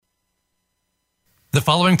The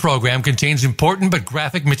following program contains important but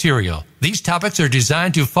graphic material. These topics are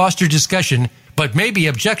designed to foster discussion, but may be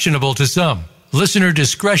objectionable to some. Listener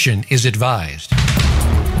discretion is advised.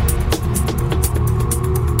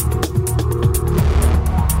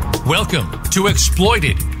 Welcome to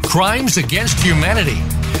Exploited: Crimes Against Humanity.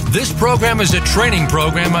 This program is a training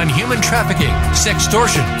program on human trafficking,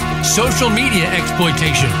 sextortion, social media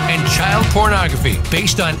exploitation, and child pornography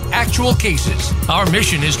based on actual cases. Our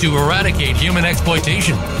mission is to eradicate human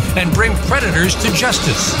exploitation and bring predators to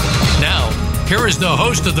justice. Now, here is the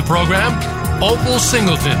host of the program, Opal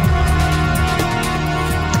Singleton.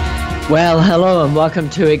 Well, hello and welcome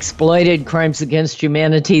to Exploited: Crimes Against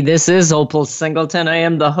Humanity. This is Opal Singleton. I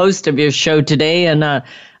am the host of your show today, and I'm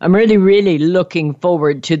really looking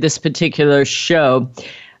forward to this particular show.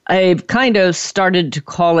 I've kind of started to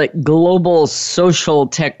call it global social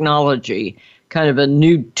technology, kind of a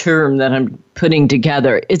new term that I'm putting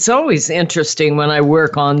together. It's always interesting when I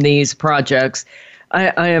work on these projects.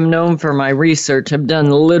 I am known for my research. I've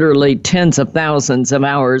done literally tens of thousands of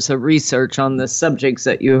hours of research on the subjects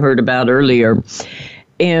that you heard about earlier.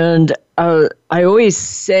 And I always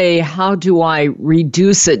say, how do I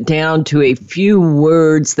reduce it down to a few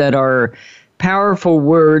words that are powerful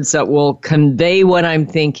words that will convey what I'm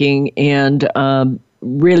thinking and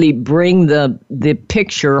really bring the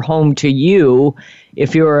picture home to you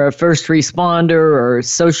if you're a first responder or a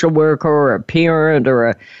social worker or a parent or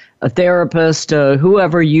a therapist,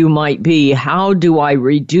 whoever you might be. How do I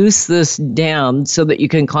reduce this down so that you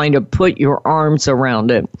can kind of put your arms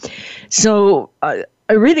around it? So I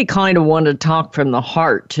really kind of want to talk from the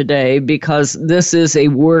heart today because this is a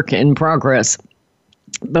work in progress.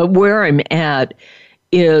 But where I'm at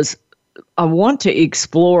is I want to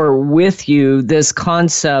explore with you this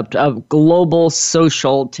concept of global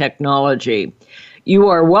social technology. You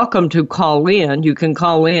are welcome to call in. You can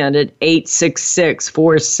call in at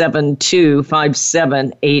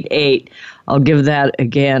 866-472-5788. I'll give that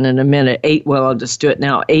again in a minute. I'll just do it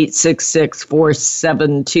now.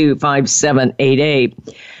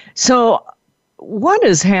 866-472-5788. So what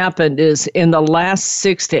has happened is in the last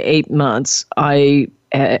 6 to 8 months,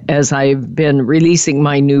 as I've been releasing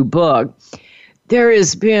my new book, there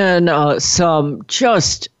has been some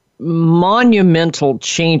just monumental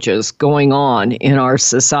changes going on in our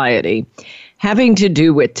society, having to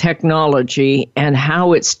do with technology and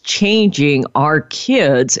how it's changing our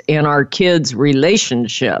kids and our kids'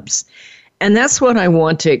 relationships. And that's what I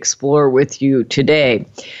want to explore with you today.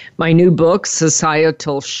 My new book,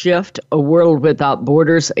 Societal Shift: A World Without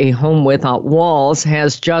Borders, A Home Without Walls,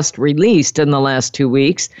 has just released in the last 2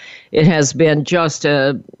 weeks. It has been just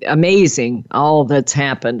amazing, all that's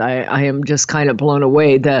happened. I am just kind of blown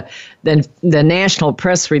away. The national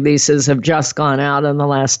press releases have just gone out in the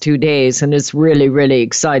last 2 days, and it's really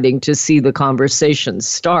exciting to see the conversations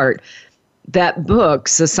start. That book,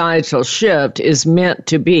 Societal Shift, is meant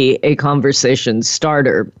to be a conversation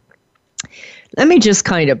starter. Let me just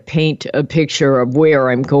kind of paint a picture of where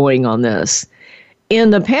I'm going on this. In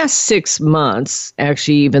the past 6 months,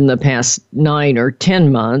 actually even the past 9 or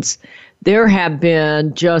 10 months, there have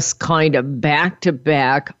been just kind of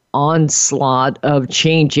back-to-back onslaught of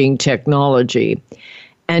changing technology.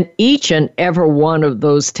 And each and every one of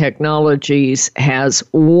those technologies has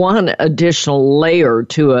one additional layer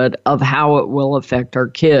to it of how it will affect our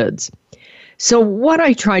kids. So what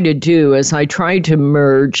I try to do is I try to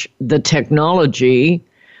merge the technology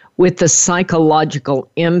with the psychological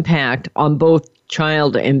impact on both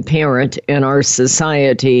child and parent in our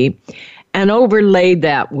society and overlay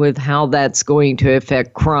that with how that's going to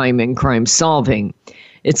affect crime and crime solving.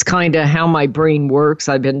 It's kind of how my brain works.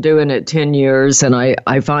 I've been doing it 10 years, and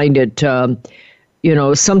I find it,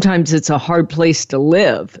 sometimes it's a hard place to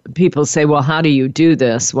live. People say, well, how do you do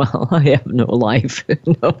this? Well, I have no life.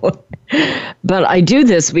 No. But I do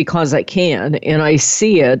this because I can, and I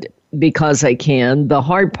see it because I can. The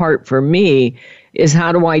hard part for me is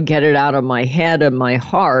how do I get it out of my head and my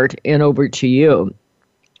heart and over to you?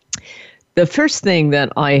 The first thing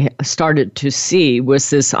that I started to see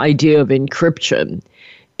was this idea of encryption.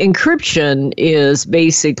 Encryption is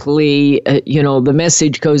basically, the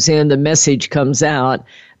message goes in, the message comes out,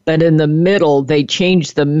 but in the middle, they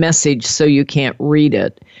change the message so you can't read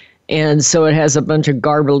it. And so it has a bunch of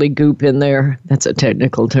gobbledygook in there. That's a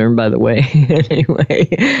technical term, by the way.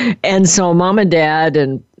 Anyway, and so mom and dad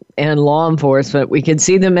and law enforcement, we can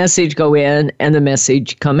see the message go in and the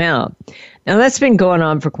message come out. Now, that's been going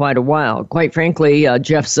on for quite a while. Quite frankly,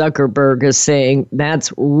 Jeff Zuckerberg is saying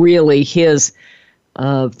that's really his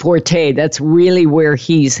forte. That's really where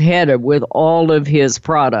he's headed with all of his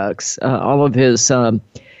products, all of his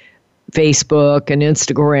Facebook and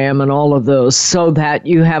Instagram and all of those, so that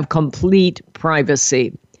you have complete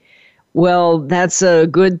privacy. Well, that's a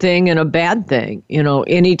good thing and a bad thing.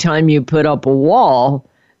 Anytime you put up a wall,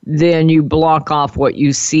 then you block off what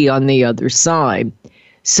you see on the other side.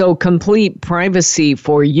 So complete privacy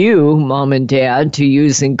for you, mom and dad, to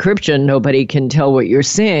use encryption. Nobody can tell what you're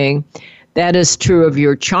seeing. That is true of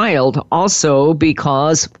your child also,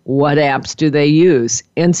 because what apps do they use?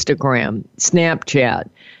 Instagram, Snapchat,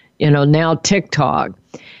 now TikTok.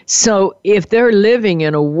 So if they're living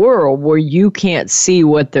in a world where you can't see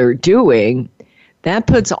what they're doing, that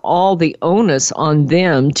puts all the onus on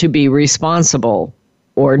them to be responsible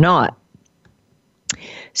or not.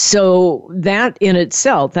 So that in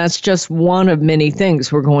itself, that's just one of many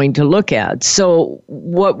things we're going to look at. So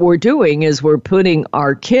what we're doing is we're putting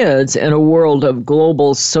our kids in a world of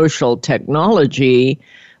global social technology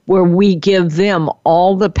where we give them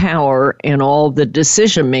all the power and all the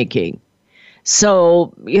decision making.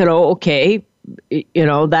 So, okay,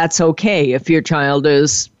 that's okay if your child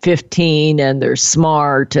is 15 and they're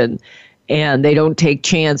smart and they don't take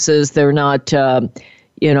chances, they're not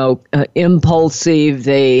impulsive,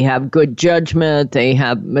 they have good judgment, they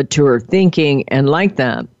have mature thinking and like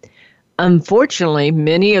that. Unfortunately,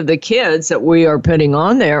 many of the kids that we are putting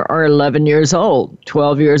on there are 11 years old,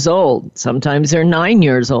 12 years old. Sometimes they're 9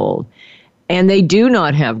 years old. And they do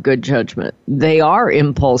not have good judgment. They are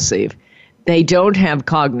impulsive. They don't have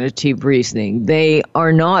cognitive reasoning. They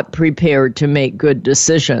are not prepared to make good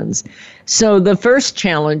decisions. So the first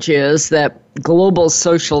challenge is that global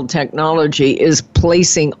social technology is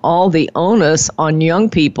placing all the onus on young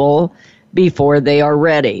people before they are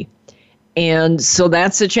ready. And so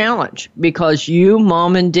that's a challenge, because you,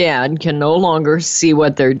 mom and dad, can no longer see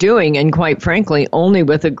what they're doing. And quite frankly, only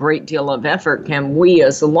with a great deal of effort can we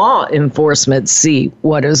as law enforcement see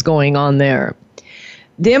what is going on there.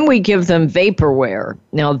 Then we give them vaporware.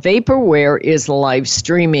 Now, vaporware is live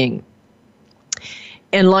streaming.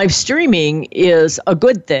 And live streaming is a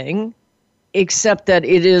good thing, except that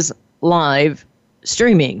it is live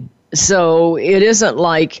streaming. So it isn't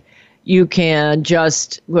like you can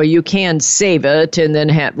you can save it and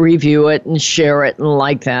then review it and share it and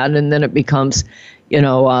like that, and then it becomes,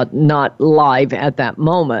 not live at that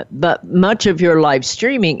moment. But much of your live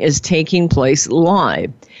streaming is taking place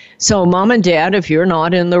live. So mom and dad, if you're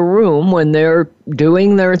not in the room when they're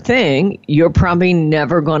doing their thing, you're probably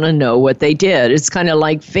never going to know what they did. It's kind of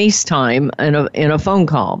like FaceTime in a phone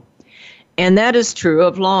call. And that is true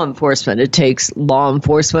of law enforcement. It takes law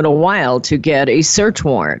enforcement a while to get a search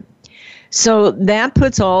warrant. So that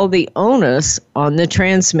puts all the onus on the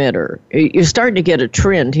transmitter. You're starting to get a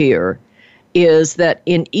trend here, is that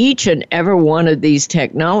in each and every one of these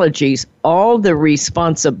technologies, all the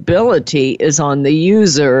responsibility is on the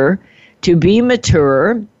user to be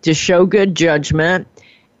mature, to show good judgment,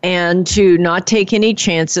 and to not take any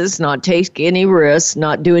chances, not take any risks,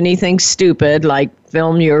 not do anything stupid like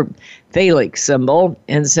film your phallic symbol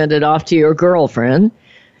and send it off to your girlfriend.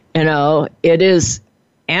 It is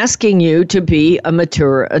asking you to be a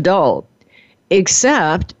mature adult.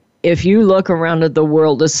 Except if you look around at the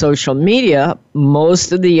world of social media,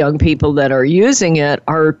 most of the young people that are using it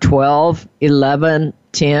are 12, 11,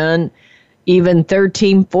 10, even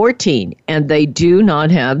 13, 14, and they do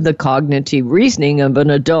not have the cognitive reasoning of an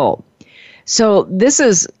adult. So this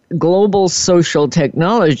is global social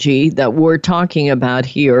technology that we're talking about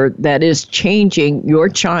here that is changing your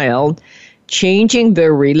child, changing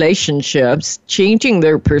their relationships, changing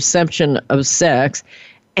their perception of sex,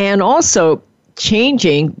 and also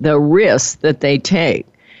changing the risks that they take.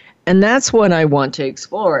 And that's what I want to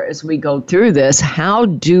explore as we go through this. How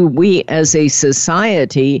do we as a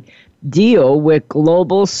society deal with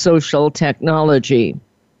global social technology?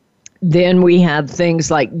 Then we have things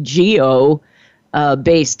like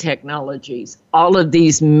geo-based technologies. All of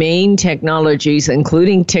these main technologies,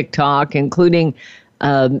 including TikTok, including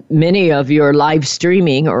many of your live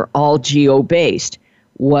streaming, are all geo-based.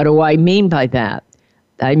 What do I mean by that?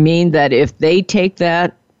 I mean that if they take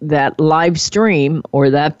that live stream or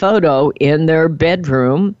that photo in their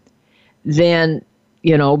bedroom, then,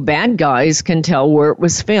 bad guys can tell where it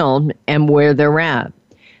was filmed and where they're at.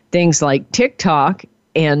 Things like TikTok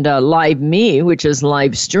and Live Me, which is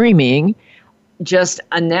live streaming, just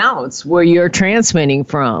announce where you're transmitting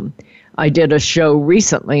from. I did a show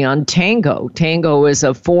recently on Tango. Tango is a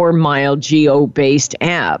 4-mile geo-based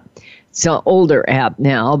app. It's an older app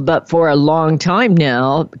now, but for a long time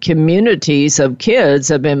now, communities of kids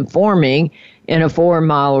have been forming in a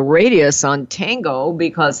 4-mile radius on Tango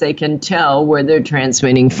because they can tell where they're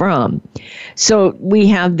transmitting from. So we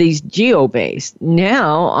have these geo-based.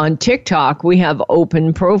 Now on TikTok, we have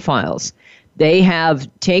open profiles. They have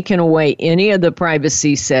taken away any of the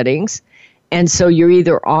privacy settings, and so you're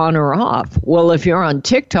either on or off. Well, if you're on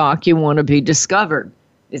TikTok, you want to be discovered.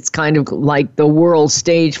 It's kind of like the world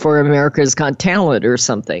stage for America's Got Talent or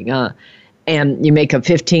something. And you make a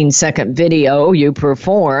 15-second video, you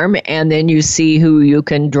perform, and then you see who you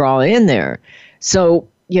can draw in there. So,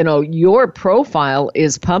 your profile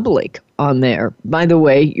is public on there. By the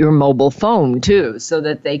way, your mobile phone, too, so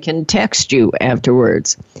that they can text you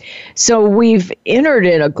afterwards. So we've entered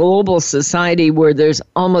in a global society where there's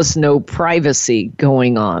almost no privacy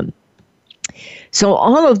going on. So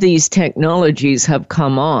all of these technologies have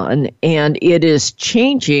come on, and it is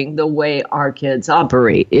changing the way our kids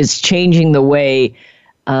operate. It's changing the way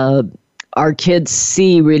our kids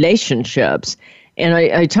see relationships. And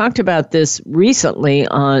I talked about this recently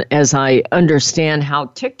as I understand how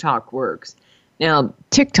TikTok works. Now,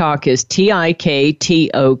 TikTok is TikTok.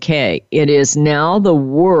 It is now the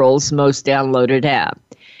world's most downloaded app.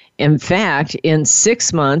 In fact, in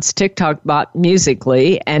 6 months, TikTok bought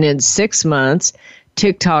Musical.ly, and in 6 months,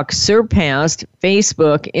 TikTok surpassed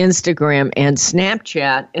Facebook, Instagram, and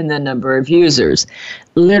Snapchat in the number of users.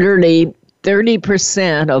 Literally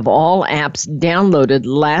 30% of all apps downloaded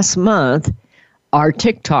last month are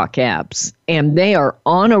TikTok apps, and they are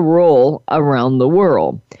on a roll around the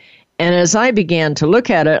world. And as I began to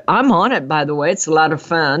look at it, I'm on it, by the way. It's a lot of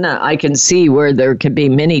fun. I can see where there could be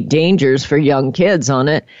many dangers for young kids on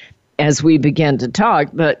it as we begin to talk.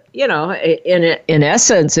 But, in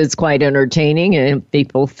essence, it's quite entertaining. And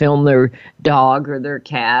people film their dog or their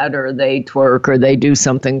cat, or they twerk, or they do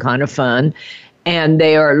something kind of fun. And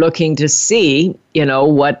they are looking to see,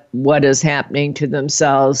 what is happening to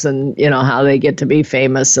themselves and, how they get to be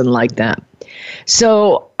famous and like that.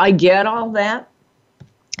 So I get all that.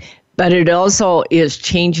 But it also is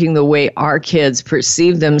changing the way our kids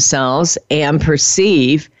perceive themselves and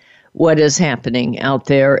perceive what is happening out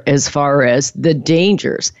there as far as the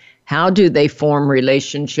dangers. How do they form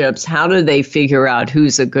relationships? How do they figure out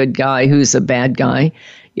who's a good guy, who's a bad guy?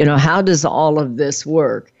 How does all of this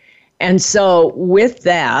work? And so with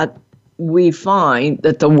that, we find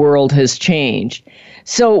that the world has changed.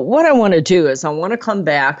 So what I want to do is I want to come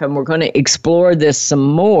back and we're going to explore this some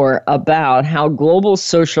more about how global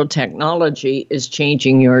social technology is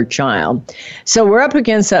changing your child. So we're up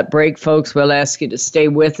against that break, folks. We'll ask you to stay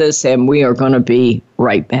with us, and we are going to be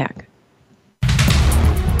right back.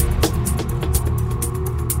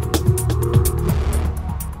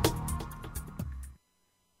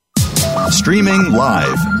 Streaming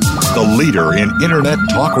live, the leader in Internet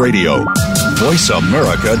talk radio,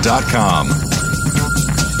 VoiceAmerica.com.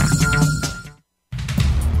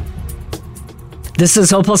 This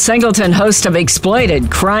is Opal Singleton, host of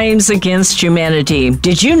Exploited: Crimes Against Humanity.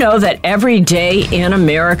 Did you know that every day in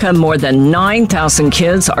America, more than 9,000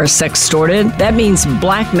 kids are sextorted? That means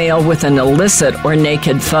blackmail with an illicit or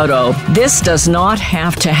naked photo. This does not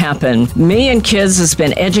have to happen. Million Kids has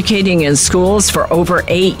been educating in schools for over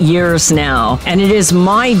 8 years now, and it is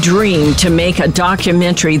my dream to make a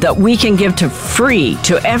documentary that we can give free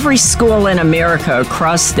to every school in America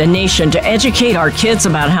across the nation to educate our kids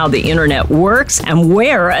about how the internet works and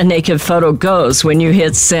where a naked photo goes when you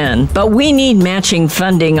hit send. But we need matching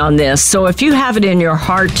funding on this, so if you have it in your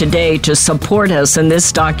heart today to support us in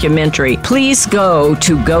this documentary, please go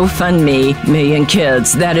to GoFundMe Million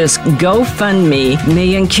Kids. That is GoFundMe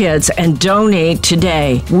Million Kids, and donate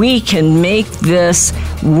today. We can make this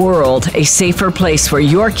world a safer place for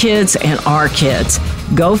your kids and our kids.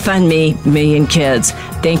 GoFundMe Million Kids.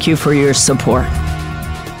 Thank you for your support.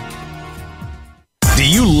 Do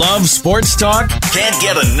you love sports talk? Can't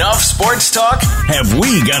get enough sports talk? Have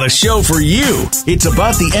we got a show for you? It's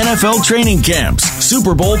about the NFL training camps,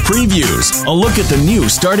 Super Bowl previews, a look at the new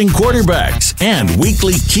starting quarterbacks, and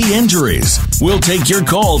weekly key injuries. We'll take your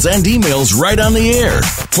calls and emails right on the air.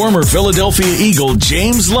 Former Philadelphia Eagle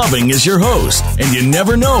James Loving is your host, and you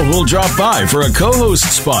never know who'll drop by for a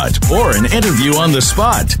co-host spot or an interview on the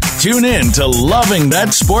spot. Tune in to Loving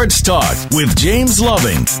That Sports Talk with James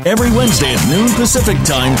Loving every Wednesday at noon Pacific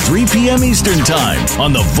Time, 3 p.m. Eastern Time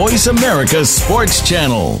on the Voice America Sports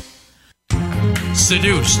Channel.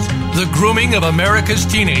 Seduced, The Grooming of America's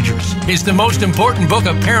Teenagers is the most important book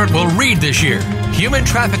a parent will read this year. Human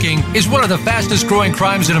trafficking is one of the fastest growing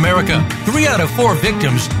crimes in America. 3 out of 4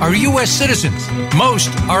 victims are U.S. citizens. Most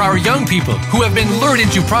are our young people who have been lured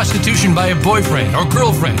into prostitution by a boyfriend or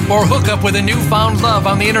girlfriend or hook up with a newfound love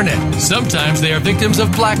on the internet. Sometimes they are victims of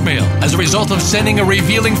blackmail as a result of sending a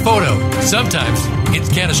revealing photo. Sometimes it's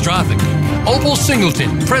catastrophic. Opal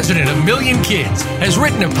Singleton, president of Million Kids, has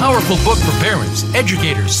written a powerful book for parents,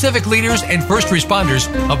 educators, civic leaders, and first responders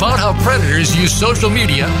about how predators use social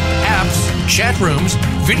media, apps, chat rooms,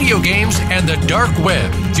 video games, and the dark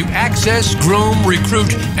web to access, groom,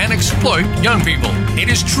 recruit, and exploit young people. It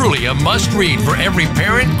is truly a must-read for every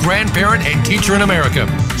parent, grandparent, and teacher in America.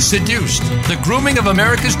 Seduced, The Grooming of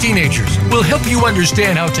America's Teenagers will help you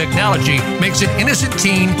understand how technology makes an innocent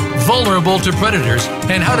teen vulnerable to predators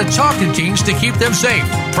and how to talk to teens to keep them safe.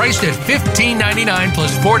 Priced at $15.99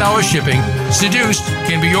 plus $4 shipping, Seduced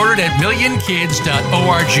can be ordered at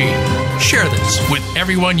millionkids.org. Share this with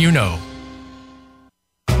everyone you know.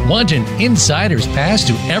 Want an insider's pass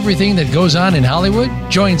to everything that goes on in Hollywood?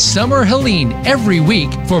 Join Summer Helene every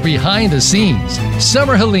week for Behind the Scenes.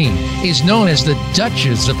 Summer Helene is known as the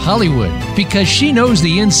Duchess of Hollywood because she knows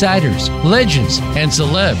the insiders, legends, and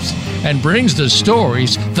celebs and brings the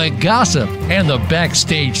stories, the gossip, and the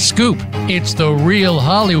backstage scoop. It's the real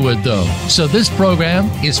Hollywood, though, so this program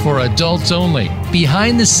is for adults only.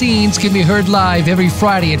 Behind the Scenes can be heard live every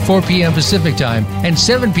Friday at 4 p.m. Pacific Time and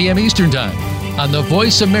 7 p.m. Eastern Time on the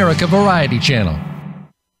Voice America Variety Channel.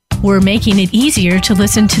 We're making it easier to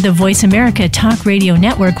listen to the Voice America Talk Radio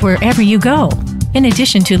Network wherever you go. In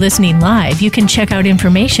addition to listening live, you can check out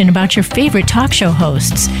information about your favorite talk show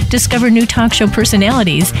hosts, discover new talk show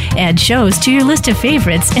personalities, add shows to your list of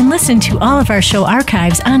favorites, and listen to all of our show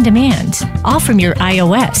archives on demand, all from your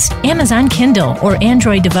iOS, Amazon Kindle, or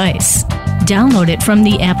Android device. Download it from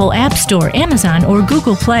the Apple App Store, Amazon, or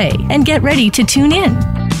Google Play, and get ready to tune in.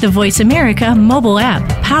 The Voice America mobile app,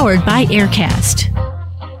 powered by Aircast.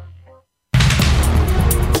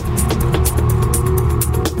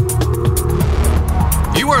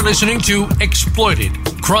 You are listening to Exploited,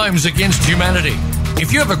 Crimes Against Humanity.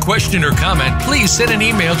 If you have a question or comment, please send an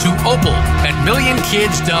email to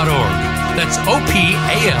opal@millionkids.org. That's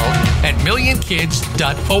OPAL at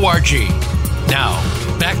millionkids.org. Now,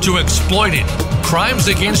 back to Exploited, Crimes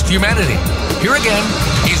Against Humanity. Here again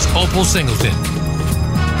is Opal Singleton.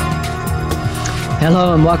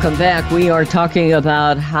 Hello and welcome back. We are talking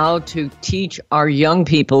about how to teach our young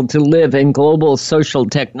people to live in global social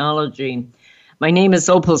technology. My name is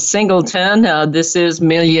Opal Singleton. This is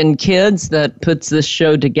Million Kids that puts this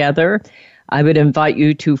show together. I would invite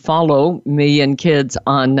you to follow Million Kids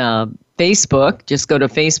on Facebook. Just go to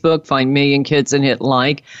Facebook, find Million Kids, and hit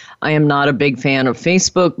like. I am not a big fan of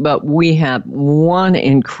Facebook, but we have one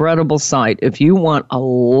incredible site. If you want a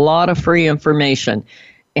lot of free information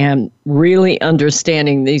and really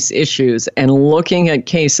understanding these issues and looking at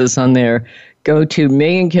cases on there, go to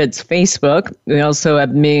Million Kids Facebook. We also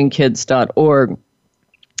have millionkids.org.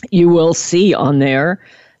 You will see on there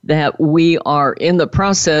that we are in the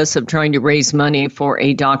process of trying to raise money for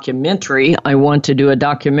a documentary. I want to do a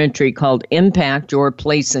documentary called Impact, Your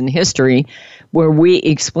Place in History, where we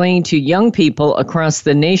explain to young people across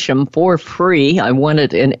the nation for free, I want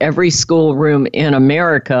it in every schoolroom in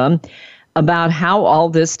America, about how all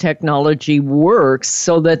this technology works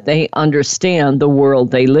so that they understand the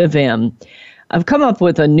world they live in. I've come up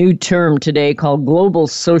with a new term today called global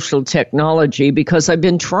social technology because I've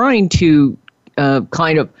been trying to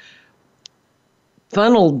kind of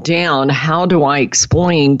funnel down how do I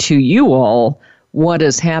explain to you all what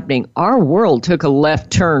is happening. Our world took a left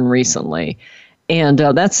turn recently. And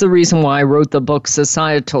that's the reason why I wrote the book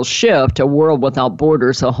Societal Shift, A World Without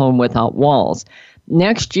Borders, A Home Without Walls.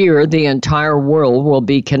 Next year, the entire world will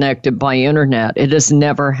be connected by internet. It has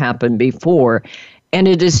never happened before. And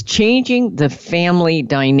it is changing the family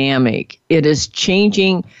dynamic. It is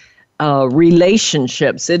changing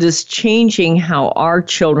relationships. It is changing how our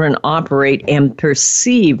children operate and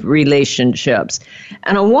perceive relationships.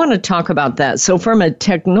 And I want to talk about that. So from a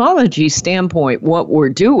technology standpoint, what we're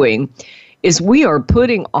doing is we are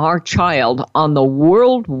putting our child on the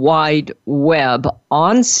World Wide Web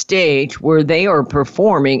on stage where they are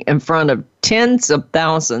performing in front of tens of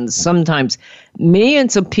thousands, sometimes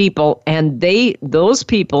millions of people, and those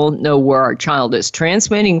people know where our child is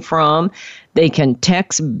transmitting from. They can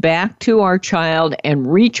text back to our child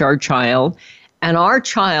and reach our child, and our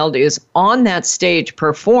child is on that stage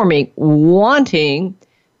performing, wanting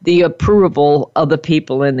the approval of the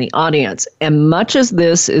people in the audience. And much as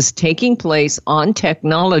this is taking place on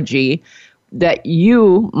technology, that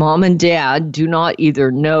you, mom and dad, do not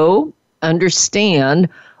either know, understand,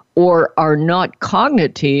 or are not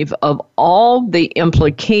cognitive of all the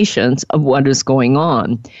implications of what is going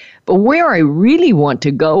on. But where I really want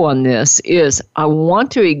to go on this is I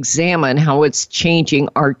want to examine how it's changing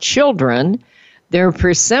our children, their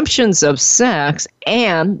perceptions of sex,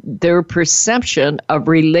 and their perception of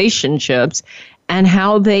relationships, and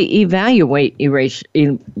how they evaluate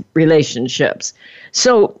relationships.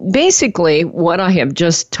 So basically, what I have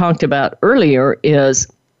just talked about earlier is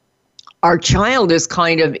our child is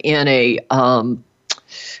kind of in a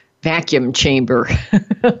vacuum chamber,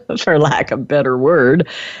 for lack of a better word.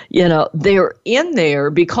 You know, they're in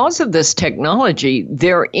there because of this technology.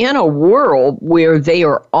 They're in a world where they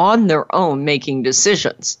are on their own making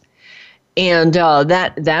decisions. And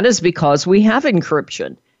that is because we have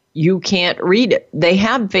encryption. You can't read it. They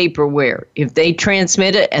have vaporware. If they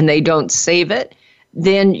transmit it and they don't save it,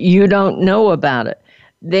 then you don't know about it.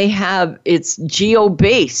 It's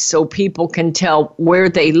geo-based, so people can tell where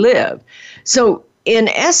they live. So in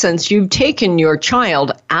essence, you've taken your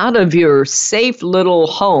child out of your safe little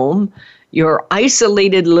home, your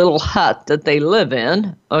isolated little hut that they live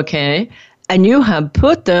in, okay, and you have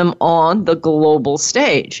put them on the global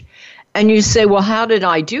stage. And you say, well, how did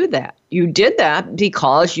I do that? You did that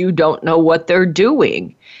because you don't know what they're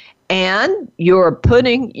doing. And you're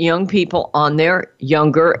putting young people on there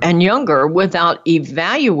younger and younger without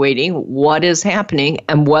evaluating what is happening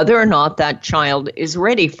and whether or not that child is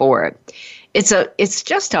ready for it. It's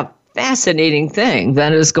just a fascinating thing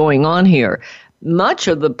that is going on here. Much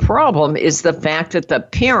of the problem is the fact that the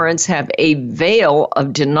parents have a veil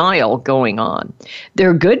of denial going on.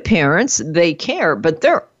 They're good parents, they care, but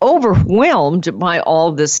they're overwhelmed by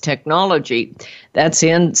all this technology. That's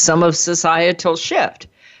in some of societal shift.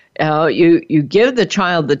 You give the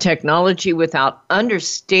child the technology without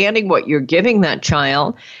understanding what you're giving that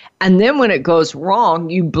child, and then when it goes wrong,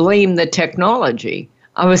 you blame the technology.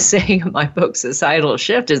 I was saying in my book, Societal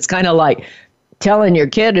Shift, it's kind of like telling your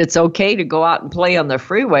kid it's okay to go out and play on the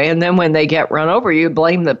freeway, and then when they get run over, you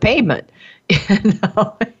blame the pavement. You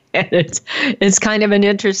know? And it's kind of an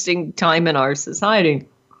interesting time in our society.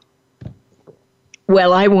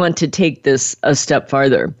 Well, I want to take this a step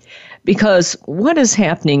farther, because what is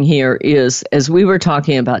happening here is, as we were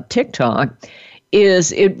talking about TikTok,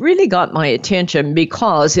 is it really got my attention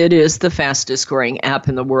because it is the fastest growing app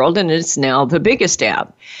in the world, and it's now the biggest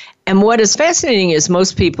app. And what is fascinating is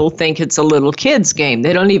most people think it's a little kid's game.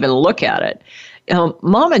 They don't even look at it.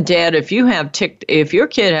 Mom and Dad, if your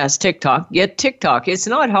kid has TikTok, get TikTok. It's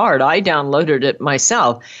not hard. I downloaded it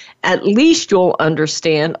myself. At least you'll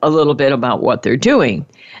understand a little bit about what they're doing.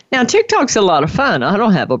 Now, TikTok's a lot of fun. I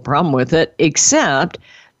don't have a problem with it, except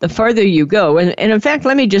the farther you go. And in fact,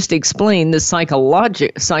 let me just explain the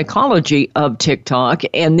psychology of TikTok,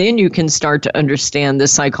 and then you can start to understand the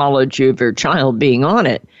psychology of your child being on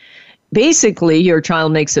it. Basically, your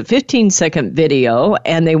child makes a 15-second video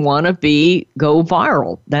and they want to go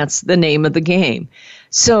viral. That's the name of the game.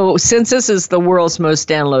 So since this is the world's most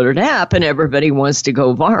downloaded app and everybody wants to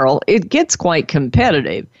go viral, it gets quite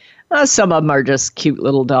competitive. Some of them are just cute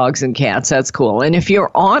little dogs and cats. That's cool. And if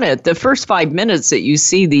you're on it, the first 5 minutes that you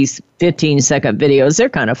see these 15-second videos, they're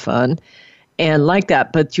kind of fun and like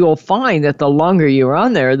that. But you'll find that the longer you're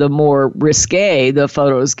on there, the more risque the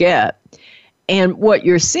photos get. And what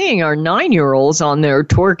you're seeing are 9-year-olds on there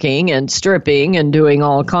twerking and stripping and doing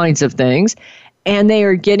all kinds of things. And they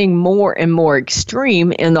are getting more and more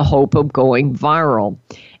extreme in the hope of going viral.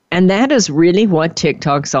 And that is really what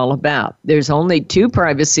TikTok's all about. There's only 2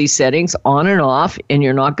 privacy settings, on and off, and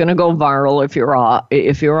you're not going to go viral if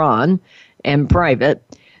you're on and private.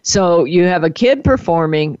 So you have a kid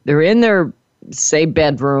performing. They're in their, say,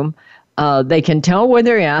 bedroom. They can tell where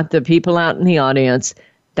they're at, the people out in the audience.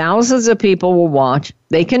 Thousands of people will watch.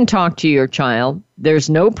 They can talk to your child. There's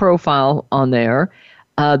no profile on there.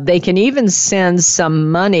 They can even send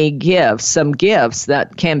some gifts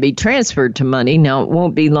that can be transferred to money. Now, it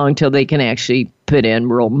won't be long till they can actually put in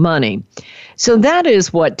real money. So that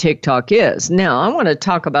is what TikTok is. Now, I want to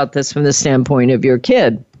talk about this from the standpoint of your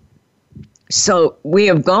kid. So we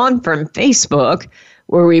have gone from Facebook,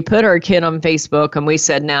 where we put our kid on Facebook and we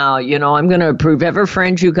said, now, I'm going to approve every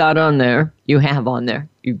friend you got on there. You have on there.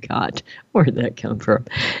 You got. Where did that come from?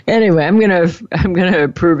 Anyway, I'm going to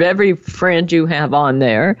approve every friend you have on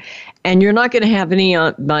there. And you're not going to have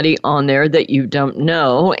anybody on there that you don't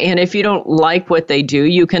know. And if you don't like what they do,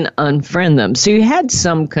 you can unfriend them. So you had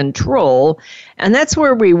some control. And that's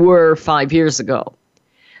where we were 5 years ago.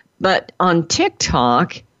 But on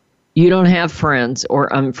TikTok, You don't have friends or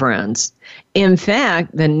unfriends. In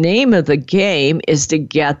fact, the name of the game is to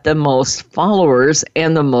get the most followers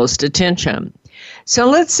and the most attention. So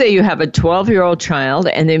let's say you have a 12-year-old child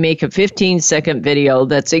and they make a 15-second video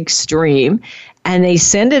that's extreme and they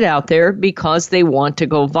send it out there because they want to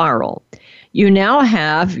go viral.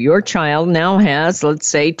 Your child now has, let's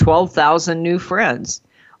say, 12,000 new friends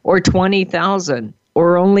or 20,000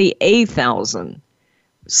 or only 8,000.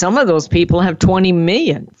 Some of those people have 20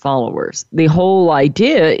 million followers. The whole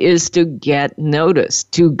idea is to get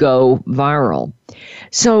noticed, to go viral.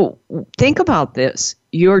 So think about this.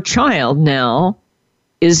 Your child now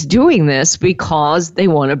is doing this because they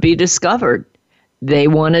want to be discovered. They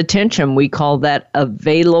want attention. We call that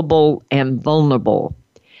available and vulnerable.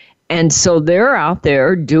 And so they're out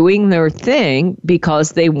there doing their thing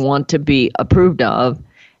because they want to be approved of.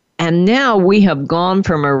 And now we have gone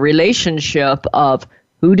from a relationship of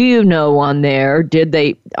who do you know on there?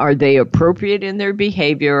 Are they appropriate in their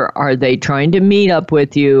behavior? Are they trying to meet up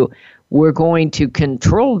with you? We're going to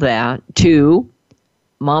control that to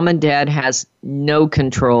mom and dad has no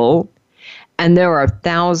control. And there are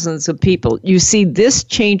thousands of people. You see, this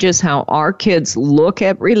changes how our kids look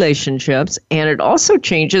at relationships, and it also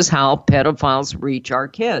changes how pedophiles reach our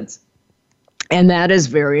kids. And that is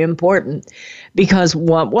very important because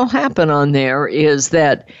what will happen on there is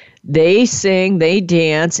that they sing, they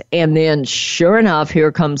dance, and then sure enough,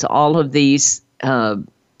 here comes all of these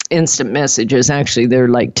instant messages. Actually, they're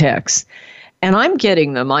like texts. And I'm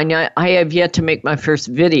getting them. I have yet to make my first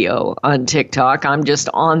video on TikTok. I'm just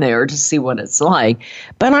on there to see what it's like.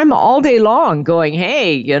 But I'm all day long going,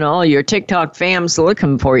 hey, your TikTok fam's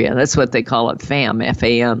looking for you. That's what they call it, fam,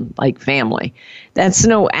 F-A-M, like family. That's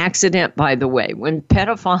no accident, by the way. When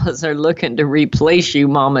pedophiles are looking to replace you,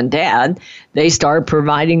 mom and dad, they start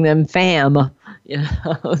providing them fam.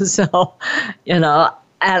 So, and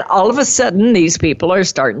all of a sudden, these people are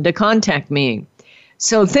starting to contact me.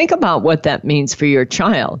 So think about what that means for your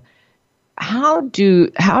child. How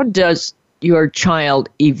does your child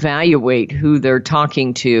evaluate who they're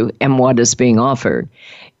talking to and what is being offered?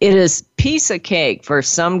 It is piece of cake for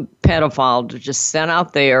some pedophile to just send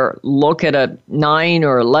out there, look at a 9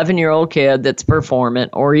 or 11-year-old kid that's performant,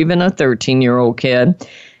 or even a 13-year-old kid,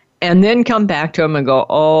 and then come back to him and go,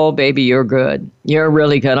 oh, baby, you're good. You're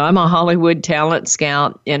really good. I'm a Hollywood talent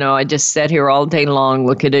scout. I just sit here all day long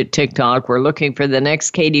looking at TikTok. We're looking for the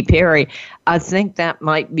next Katy Perry. I think that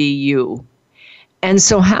might be you. And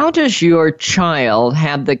so how does your child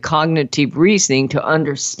have the cognitive reasoning to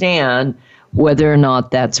understand whether or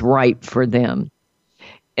not that's right for them?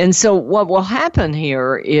 And so what will happen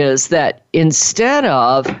here is that instead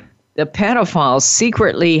of the pedophiles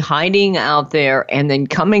secretly hiding out there and then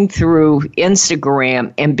coming through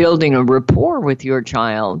Instagram and building a rapport with your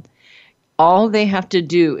child, all they have to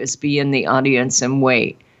do is be in the audience and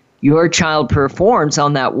wait. Your child performs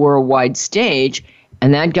on that worldwide stage,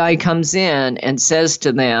 and that guy comes in and says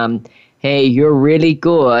to them, hey, you're really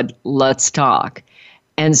good, let's talk.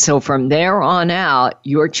 And so from there on out,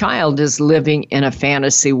 your child is living in a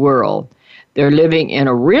fantasy world. They're living in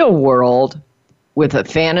a real world with a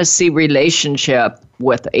fantasy relationship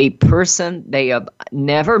with a person they have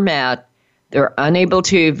never met. They're unable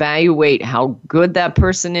to evaluate how good that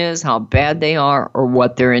person is, how bad they are, or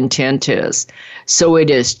what their intent is. So it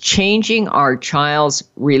is changing our child's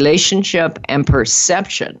relationship and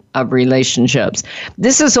perception of relationships.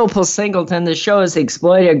 This is Opal Singleton. The show is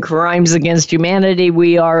Exploited Crimes Against Humanity.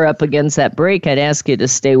 We are up against that break. I'd ask you to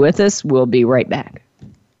stay with us. We'll be right back.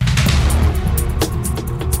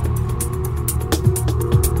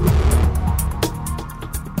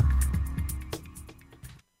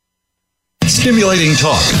 Stimulating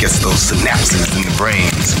talk. It gets those synapses in the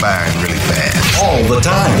brain firing really fast. All the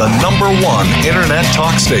time. The #1 internet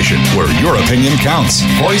talk station where your opinion counts.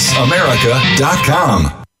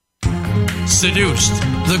 VoiceAmerica.com. Seduced,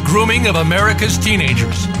 The Grooming of America's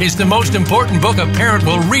Teenagers is the most important book a parent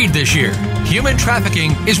will read this year. Human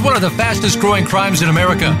trafficking is one of the fastest growing crimes in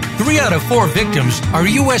America. 3 out of 4 victims are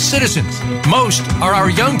U.S. citizens. Most are our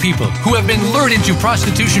young people who have been lured into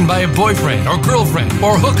prostitution by a boyfriend or girlfriend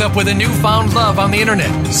or hook up with a newfound love on the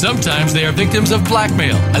internet. Sometimes they are victims of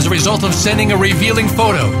blackmail as a result of sending a revealing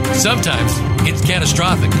photo. Sometimes it's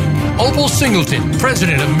catastrophic. Opal Singleton,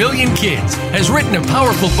 president of Million Kids, has written a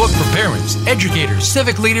powerful book for parents, educators,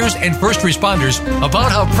 civic leaders, and first responders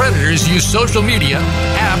about how predators use social media,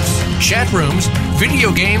 apps, chat rooms,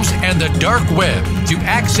 video games, and the dark web to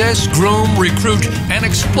access, groom, recruit, and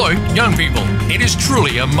exploit young people. It is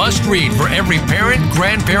truly a must-read for every parent,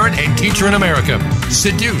 grandparent, and teacher in America.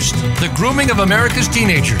 Seduced, The Grooming of America's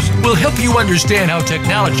Teenagers will help you understand how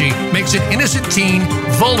technology makes an innocent teen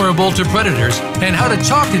vulnerable to predators and how to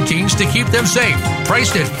talk to teens to keep them safe.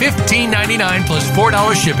 Priced at $15.99 plus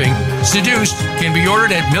 $4 shipping, Seduced can be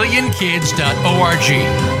ordered at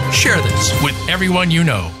millionkids.org. Share this with everyone you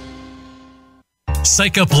know.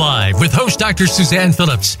 Psych Up Live with host Dr. Suzanne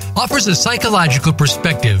Phillips offers a psychological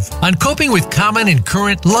perspective on coping with common and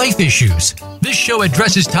current life issues. This show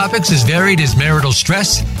addresses topics as varied as marital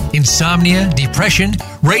stress, insomnia, depression,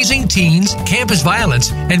 raising teens, campus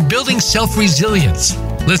violence, and building self-resilience.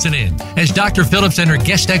 Listen in as Dr. Phillips and her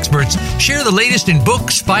guest experts share the latest in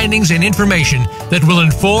books, findings, and information that will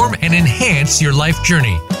inform and enhance your life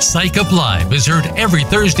journey. Psych Up Live is heard every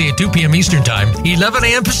Thursday at 2 p.m. Eastern Time, 11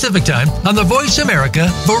 a.m. Pacific Time on the Voice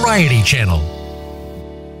America Variety Channel.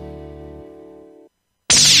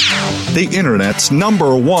 The Internet's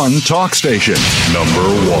number one talk station. Number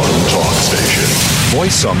one talk station.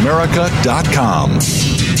 VoiceAmerica.com.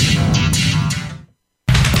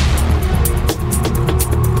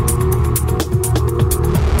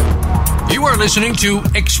 You are listening to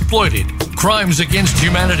Exploited, Crimes Against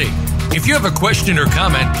Humanity. If you have a question or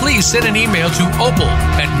comment, please send an email to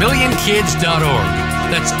opal@millionkids.org.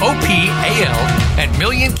 That's OPAL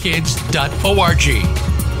 @millionkids.org.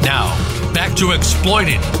 Now, back to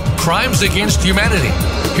Exploited, Crimes Against Humanity.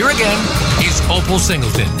 Here again is Opal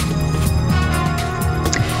Singleton.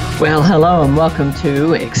 Well, hello and welcome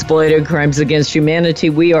to Exploited Crimes Against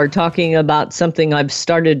Humanity. We are talking about something I've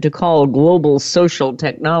started to call global social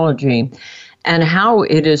technology and how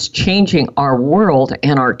it is changing our world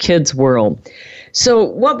and our kids' world. So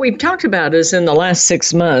what we've talked about is in the last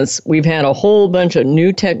 6 months, we've had a whole bunch of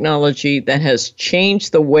new technology that has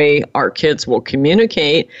changed the way our kids will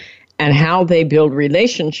communicate and how they build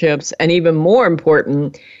relationships. And even more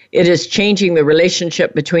important, it is changing the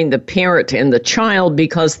relationship between the parent and the child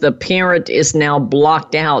because the parent is now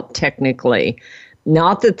blocked out technically.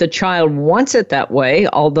 Not that the child wants it that way,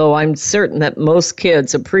 although I'm certain that most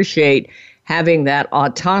kids appreciate having that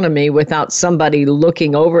autonomy without somebody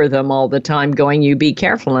looking over them all the time going, you be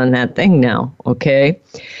careful on that thing now, okay?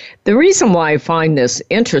 The reason why I find this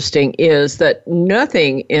interesting is that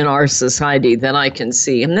nothing in our society that I can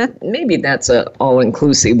see, and that maybe that's an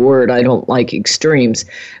all-inclusive word, I don't like extremes,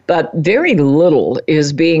 but very little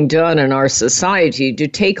is being done in our society to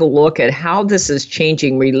take a look at how this is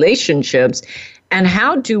changing relationships and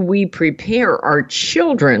how do we prepare our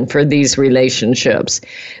children for these relationships?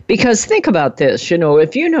 Because think about this,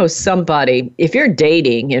 if you know somebody, if you're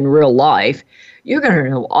dating in real life, you're going to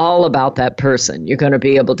know all about that person. You're going to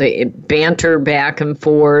be able to banter back and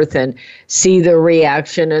forth and see their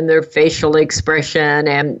reaction and their facial expression.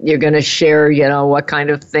 And you're going to share, what kind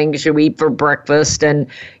of things you eat for breakfast and,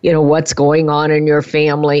 what's going on in your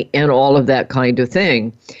family and all of that kind of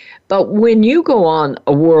thing. But when you go on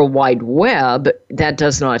a World Wide Web, that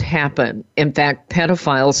does not happen. In fact,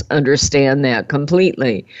 pedophiles understand that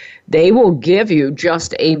completely. They will give you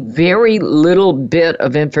just a very little bit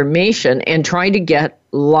of information and try to get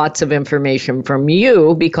lots of information from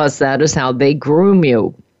you because that is how they groom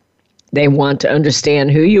you. They want to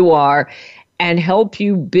understand who you are and help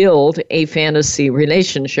you build a fantasy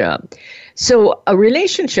relationship. So a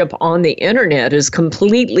relationship on the internet is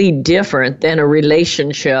completely different than a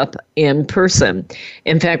relationship in person.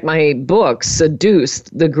 In fact, my book,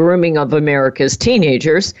 Seduced, The Grooming of America's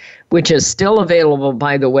Teenagers, which is still available,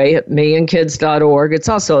 by the way, at millionkids.org. It's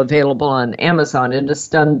also available on Amazon. It has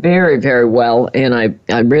done very, very well, and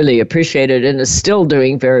I really appreciate it, and is still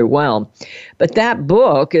doing very well. But that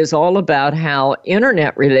book is all about how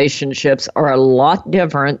internet relationships are a lot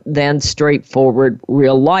different than straightforward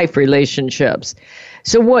real-life relationships.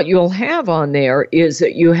 So what you'll have on there is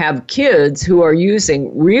that you have kids who are using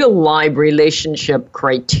real-life relationship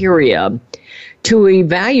criteria to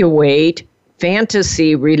evaluate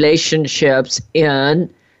fantasy relationships in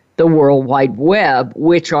the World Wide Web,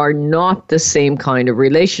 which are not the same kind of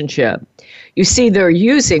relationship. You see, they're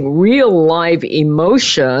using real live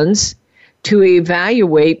emotions to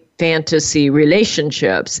evaluate fantasy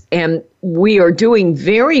relationships. And we are doing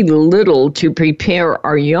very little to prepare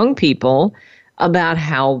our young people about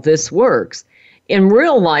how this works. In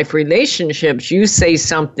real life relationships, you say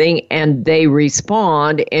something and they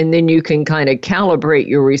respond, and then you can kind of calibrate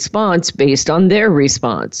your response based on their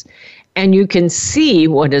response. And you can see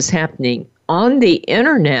what is happening. On the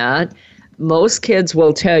internet, most kids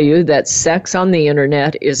will tell you that sex on the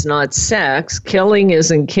internet is not sex, killing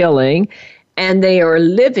isn't killing, And they are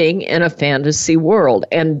living in a fantasy world,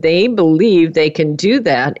 and they believe they can do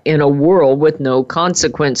that in a world with no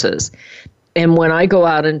consequences. And when I go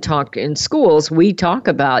out and talk in schools, we talk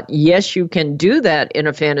about, yes, you can do that in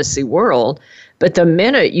a fantasy world, but the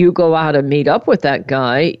minute you go out and meet up with that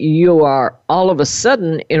guy, you are all of a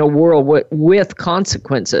sudden in a world with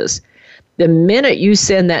consequences. The minute you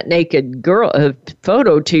send that naked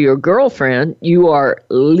photo to your girlfriend, you are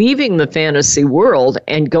leaving the fantasy world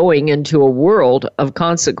and going into a world of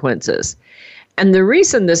consequences. And the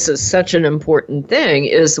reason this is such an important thing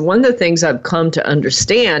is one of the things I've come to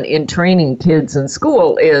understand in training kids in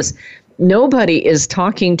school is nobody is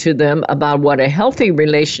talking to them about what a healthy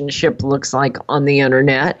relationship looks like on the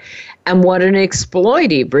internet and what an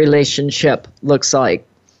exploitive relationship looks like.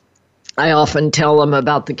 I often tell them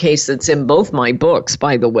about the case that's in both my books,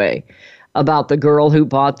 by the way, about the girl who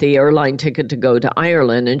bought the airline ticket to go to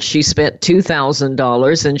Ireland, and she spent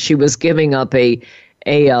 $2,000, and she was giving up a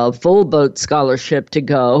full boat scholarship to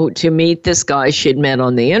go to meet this guy she'd met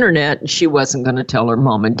on the internet, and she wasn't going to tell her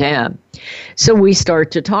mom and dad. So we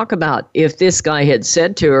start to talk about if this guy had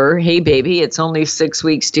said to her, hey, baby, it's only 6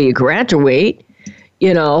 weeks till you graduate.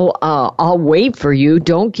 I'll wait for you.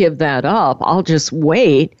 Don't give that up. I'll just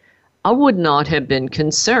wait. I would not have been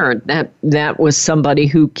concerned that was somebody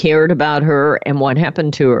who cared about her and what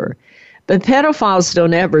happened to her. But pedophiles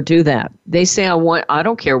don't ever do that. They say, I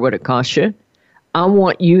don't care what it costs you. I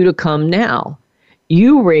want you to come now.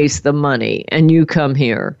 You raise the money and you come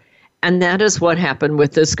here. And that is what happened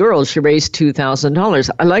with this girl. She raised $2,000.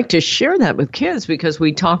 I like to share that with kids because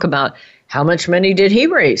we talk about how much money did he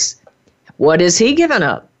raise? What is he giving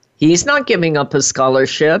up? He's not giving up a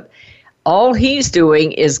scholarship. All he's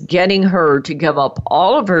doing is getting her to give up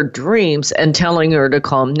all of her dreams and telling her to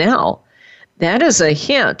come now. That is a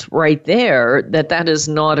hint right there that is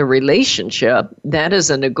not a relationship. That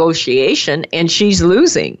is a negotiation, and she's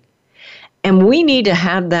losing. And we need to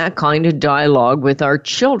have that kind of dialogue with our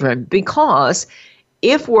children, because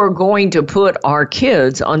if we're going to put our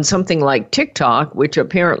kids on something like TikTok, which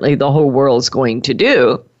apparently the whole world's going to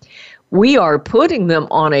do, we are putting them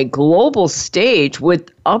on a global stage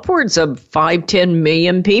with upwards of 5-10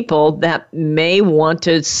 million people that may want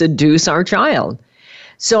to seduce our child.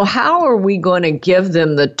 So how are we going to give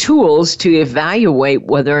them the tools to evaluate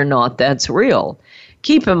whether or not that's real?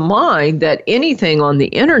 Keep in mind that anything on the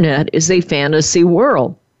internet is a fantasy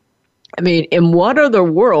world. I mean, in what other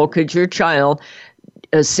world could your child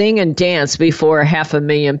sing and dance before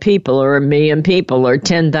 500,000 people or 1 million people or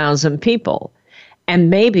 10,000 people? And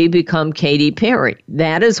maybe become Katy Perry.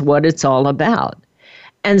 That is what it's all about.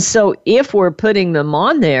 And so if we're putting them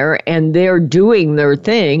on there and they're doing their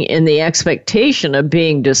thing in the expectation of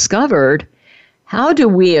being discovered, how do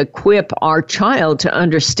we equip our child to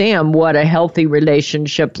understand what a healthy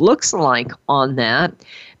relationship looks like on that?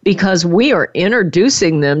 Because we are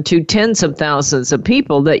introducing them to tens of thousands of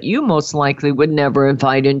people that you most likely would never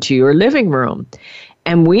invite into your living room.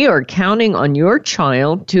 And we are counting on your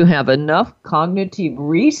child to have enough cognitive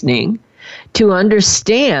reasoning to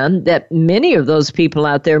understand that many of those people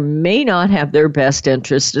out there may not have their best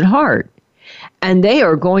interest at heart. And they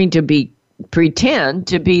are going to pretend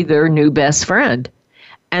to be their new best friend,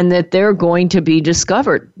 and that they're going to be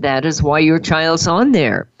discovered. That is why your child's on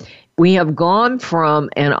there. We have gone from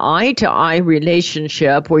an eye-to-eye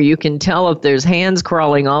relationship where you can tell if there's hands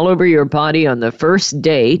crawling all over your body on the first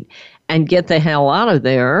date and get the hell out of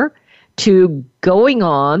there, to going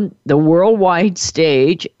on the worldwide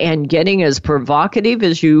stage and getting as provocative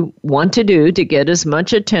as you want to do to get as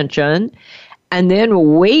much attention, and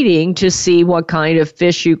then waiting to see what kind of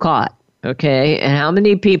fish you caught, okay? And how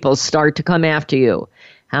many people start to come after you.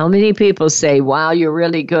 How many people say, wow, you're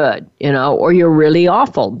really good, or you're really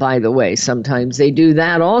awful, by the way. Sometimes they do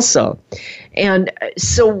that also. And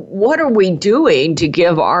so what are we doing to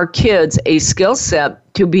give our kids a skill set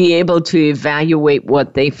to be able to evaluate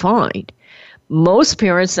what they find? Most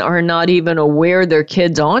parents are not even aware their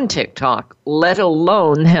kid's on TikTok, let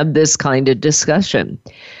alone have this kind of discussion.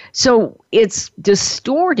 So it's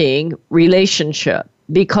distorting relationship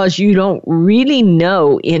because you don't really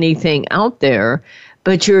know anything out there,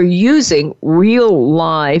 but you're using real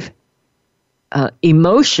live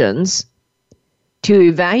emotions to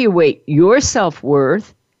evaluate your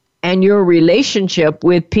self-worth and your relationship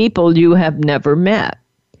with people you have never met.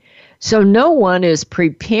 So no one is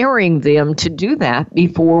preparing them to do that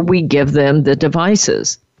before we give them the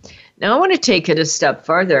devices. Now I want to take it a step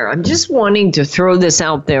further. I'm just wanting to throw this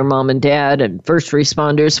out there, mom and dad and first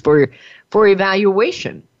responders, for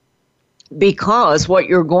evaluation. Because what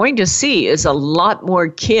you're going to see is a lot more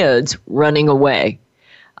kids running away.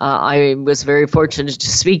 I was very fortunate to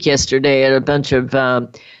speak yesterday at a bunch of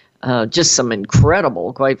just some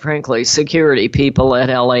incredible, quite frankly, security people at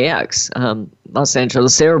LAX, Los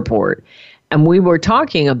Angeles Airport. And we were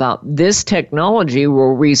talking about this technology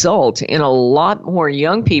will result in a lot more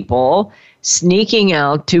young people sneaking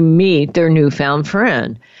out to meet their newfound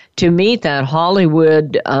friend, to meet that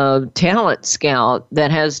Hollywood talent scout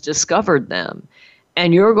that has discovered them.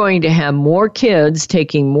 And you're going to have more kids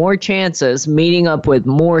taking more chances, meeting up with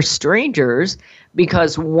more strangers,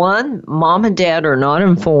 because one, mom and dad are not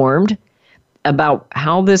informed about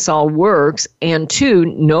how this all works, and two,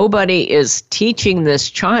 nobody is teaching this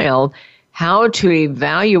child how to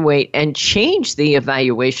evaluate and change the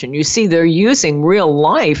evaluation. You see, they're using real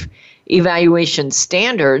life evaluation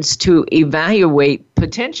standards to evaluate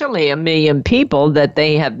potentially 1 million people that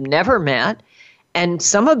they have never met, and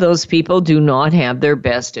some of those people do not have their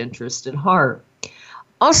best interest at heart.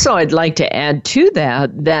 Also, I'd like to add to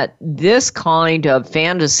that this kind of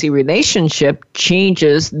fantasy relationship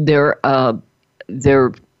changes their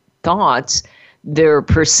thoughts, their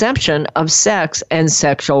perception of sex and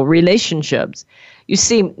sexual relationships. You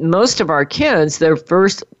see, most of our kids, their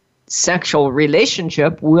first sexual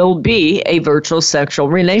relationship will be a virtual sexual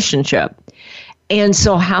relationship. And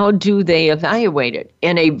so how do they evaluate it?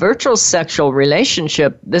 In a virtual sexual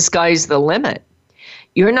relationship, the sky's the limit.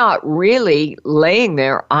 You're not really laying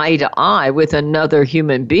there eye to eye with another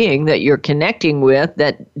human being that you're connecting with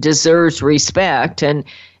that deserves respect and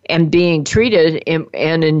being treated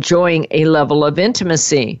and enjoying a level of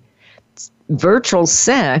intimacy. Virtual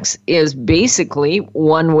sex is basically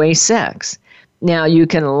one-way sex. Now, you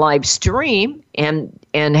can live stream and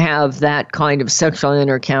have that kind of sexual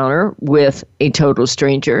encounter with a total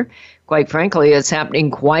stranger. Quite frankly, it's happening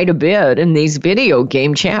quite a bit in these video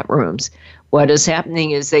game chat rooms. What is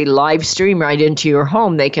happening is they live stream right into your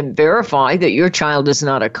home. They can verify that your child is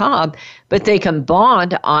not a cop, but they can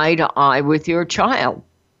bond eye to eye with your child.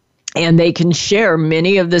 And they can share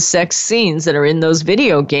many of the sex scenes that are in those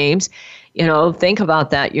video games. You know, think about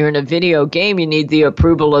that. You're in a video game. You need the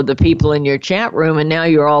approval of the people in your chat room. And now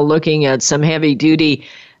you're all looking at some heavy-duty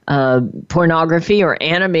pornography or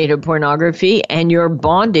animated pornography, and you're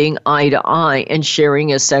bonding eye to eye and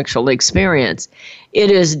sharing a sexual experience.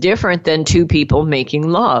 It is different than two people making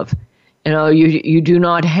love. You know, you do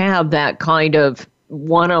not have that kind of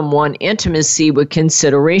one-on-one intimacy with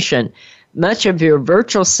consideration. Much of your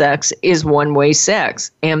virtual sex is one-way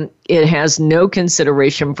sex, and it has no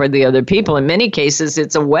consideration for the other people. In many cases,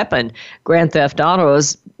 it's a weapon. Grand Theft Auto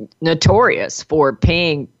is notorious for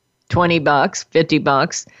paying $20,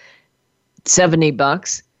 $50,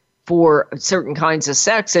 $70 for certain kinds of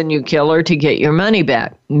sex, and you kill her to get your money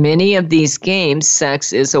back. Many of these games,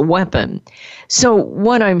 sex is a weapon. So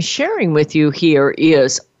what I'm sharing with you here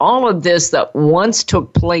is all of this that once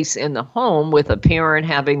took place in the home with a parent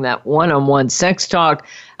having that one-on-one sex talk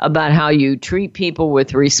about how you treat people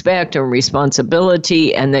with respect and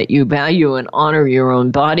responsibility and that you value and honor your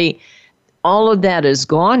own body. All of that is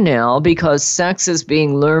gone now because sex is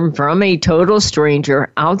being learned from a total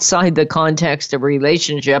stranger outside the context of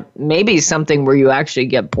relationship, maybe something where you actually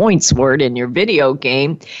get points for it in your video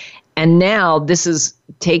game. And now this is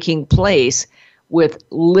taking place with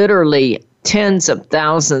literally tens of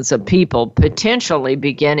thousands of people potentially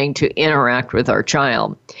beginning to interact with our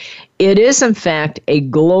child. It is, in fact, a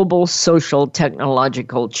global social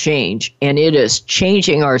technological change, and it is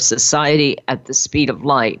changing our society at the speed of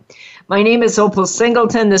light. My name is Opal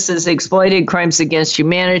Singleton. This is Exploited Crimes Against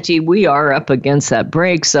Humanity. We are up against that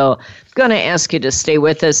break, so I'm going to ask you to stay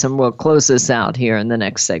with us, and we'll close this out here in the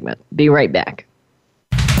next segment. Be right back.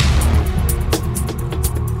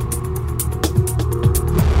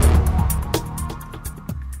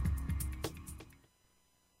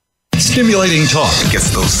 Stimulating talk. It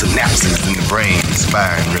gets those synapses in the brain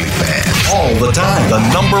firing really fast. All the time. The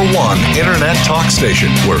 #1 internet talk station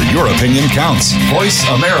where your opinion counts.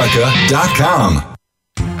 VoiceAmerica.com.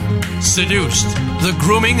 Seduced, The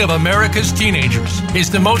Grooming of America's Teenagers is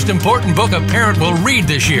the most important book a parent will read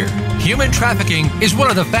this year. Human trafficking is one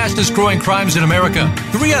of the fastest growing crimes in America.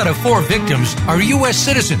 3 out of 4 victims are U.S.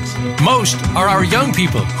 citizens. Most are our young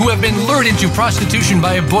people who have been lured into prostitution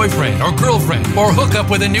by a boyfriend or girlfriend or hook up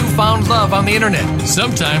with a newfound love on the internet.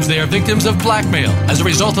 Sometimes they are victims of blackmail as a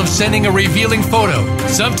result of sending a revealing photo.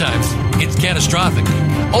 Sometimes it's catastrophic.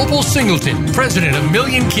 Opal Singleton, president of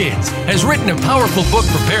Million Kids, has written a powerful book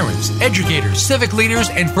for parents, educators, civic leaders,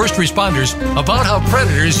 and first responders about how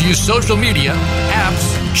predators use social media,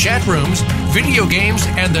 apps, chat rooms, video games,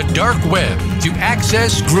 and the dark web to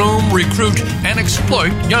access, groom, recruit, and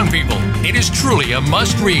exploit young people. It is truly a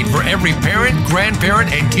must-read for every parent,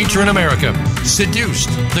 grandparent, and teacher in America. Seduced,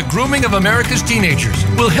 The Grooming of America's Teenagers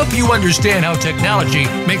will help you understand how technology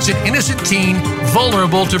makes an innocent teen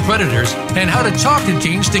vulnerable to predators and how to talk to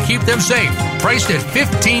teens to keep them safe. Priced at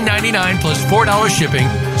 $15.99 plus $4 shipping,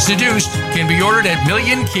 Seduced can be ordered at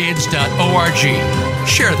millionkids.org.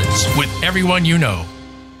 Share this with everyone you know.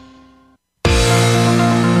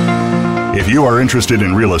 If you are interested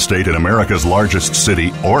in real estate in America's largest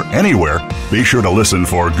city or anywhere, be sure to listen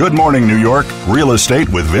for Good Morning New York, Real Estate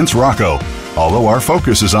with Vince Rocco. Although our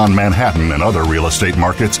focus is on Manhattan and other real estate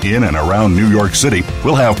markets in and around New York City,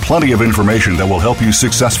 we'll have plenty of information that will help you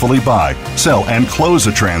successfully buy, sell, and close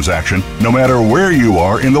a transaction no matter where you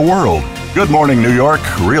are in the world. Good Morning New York,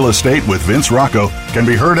 Real Estate with Vince Rocco can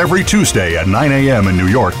be heard every Tuesday at 9 a.m. in New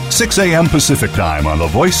York, 6 a.m. Pacific Time on the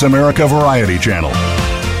Voice America Variety Channel.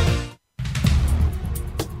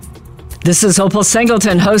 This is Opal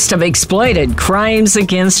Singleton, host of Exploited: Crimes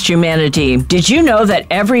Against Humanity. Did you know that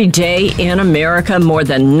every day in America, more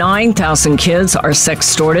than 9,000 kids are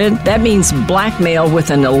sextorted? That means blackmail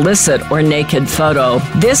with an illicit or naked photo.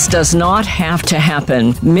 This does not have to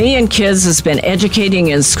happen. Million Kids has been educating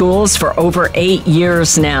in schools for over 8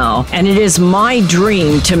 years now, and it is my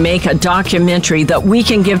dream to make a documentary that we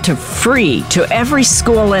can give to free to every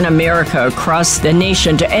school in America across the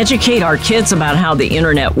nation to educate our kids about how the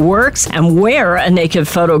internet works and where a naked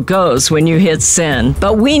photo goes when you hit send.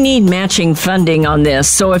 But we need matching funding on this,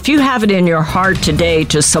 so if you have it in your heart today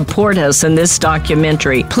to support us in this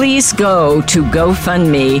documentary, please go to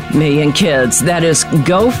GoFundMe Million Kids. That is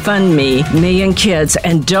GoFundMe Million Kids,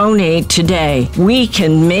 and donate today. We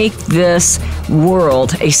can make this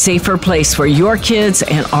world a safer place for your kids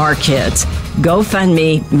and our kids.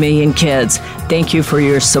 GoFundMe Million Kids. Thank you for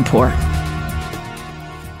your support.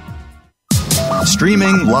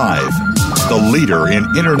 Streaming live, the leader in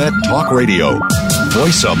Internet Talk Radio,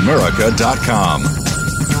 VoiceAmerica.com.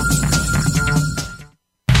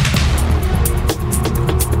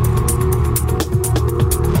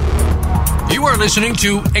 You are listening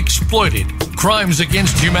to Exploited: Crimes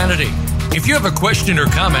Against Humanity. If you have a question or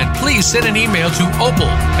comment, please send an email to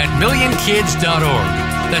opal@millionkids.org.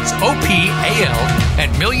 That's OPAL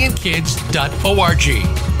 @millionkids.org.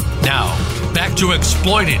 Now, back to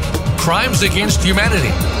Exploited: Crimes Against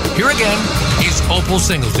Humanity. Here again is Opal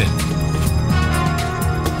Singleton.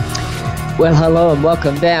 Well, hello and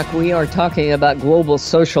welcome back. We are talking about global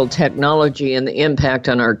social technology and the impact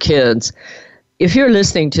on our kids. If you're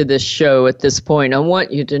listening to this show at this point, I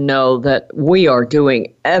want you to know that we are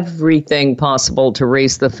doing everything possible to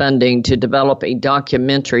raise the funding to develop a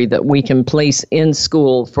documentary that we can place in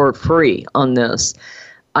school for free on this.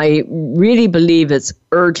 I really believe it's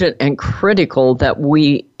urgent and critical that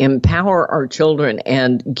we empower our children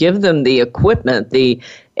and give them the equipment, the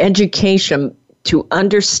education to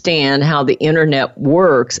understand how the internet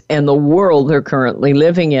works and the world they're currently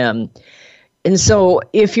living in. And so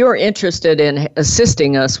if you're interested in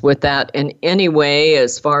assisting us with that in any way,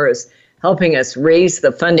 as far as helping us raise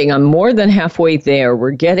the funding, I'm more than halfway there.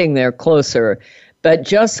 We're getting there closer. But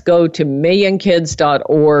just go to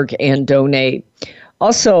millionkids.org and donate.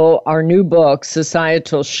 Also, our new book,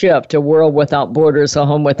 Societal Shift: A World Without Borders, A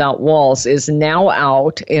Home Without Walls, is now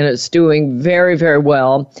out, and it's doing very, very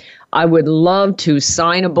well. I would love to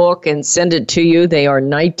sign a book and send it to you. They are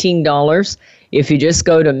 $19. If you just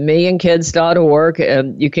go to millionkids.org,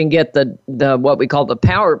 you can get the what we call the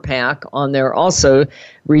Power Pack on there. Also,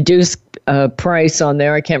 reduced price on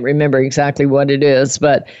there. I can't remember exactly what it is,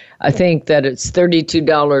 but I think that it's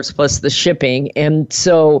 $32 plus the shipping. And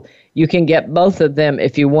so you can get both of them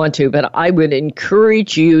if you want to, but I would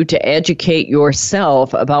encourage you to educate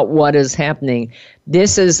yourself about what is happening.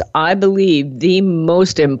 This is, I believe, the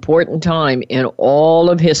most important time in all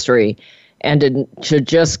of history, and to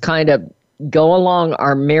just kind of go along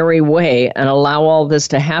our merry way and allow all this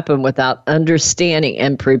to happen without understanding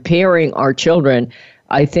and preparing our children,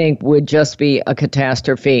 I think would just be a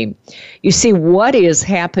catastrophe. You see, what is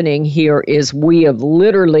happening here is we have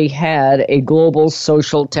literally had a global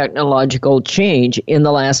social technological change in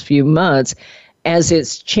the last few months, as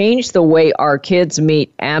it's changed the way our kids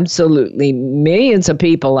meet absolutely millions of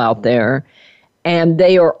people out there, and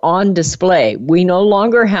they are on display. We no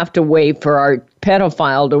longer have to wait for our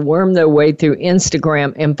pedophile to worm their way through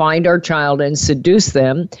Instagram and find our child and seduce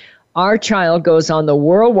them. Our child goes on the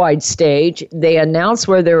worldwide stage. They announce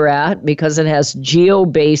where they're at because it has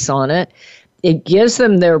geo-base on it. It gives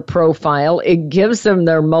them their profile. It gives them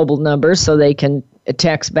their mobile number so they can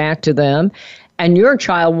text back to them. and your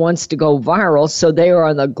child wants to go viral, so they are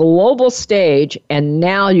on the global stage, and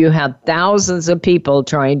now you have thousands of people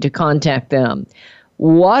trying to contact them.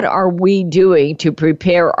 What are we doing to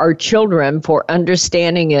prepare our children for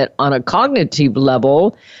understanding it on a cognitive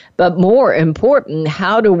level? But more important,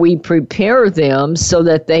 how do we prepare them so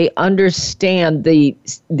that they understand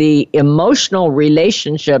the emotional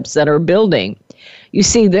relationships that are building? You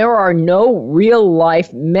see, there are no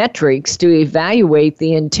real-life metrics to evaluate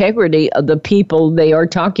the integrity of the people they are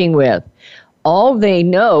talking with. All they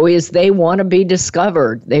know is they want to be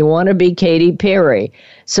discovered. They want to be Katy Perry.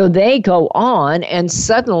 So they go on, and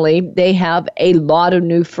suddenly they have a lot of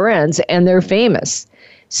new friends, and they're famous.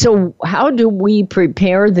 So how do we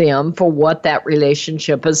prepare them for what that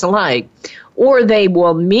relationship is like? Or they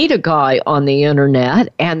will meet a guy on the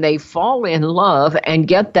internet and they fall in love and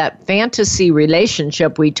get that fantasy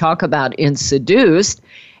relationship we talk about in Seduced.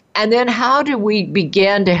 And then how do we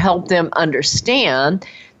begin to help them understand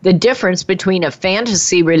the difference between a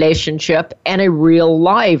fantasy relationship and a real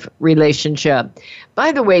life relationship?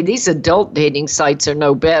 By the way, these adult dating sites are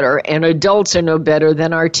no better, and adults are no better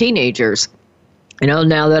than our teenagers. You know,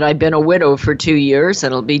 now that I've been a widow for 2 years,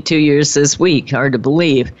 and it'll be 2 years this week, hard to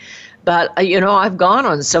believe. But, you know, I've gone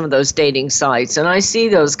on some of those dating sites, and I see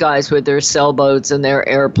those guys with their sailboats and their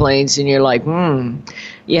airplanes, and you're like,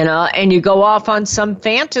 you know, and you go off on some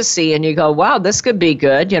fantasy, and you go, wow, this could be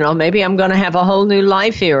good. You know, maybe I'm going to have a whole new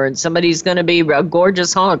life here, and somebody's going to be a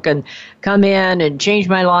gorgeous hunk and come in and change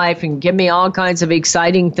my life and give me all kinds of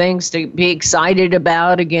exciting things to be excited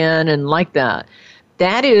about again and like that.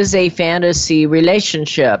 That is a fantasy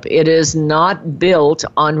relationship. It is not built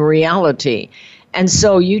on reality. And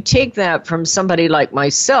so you take that from somebody like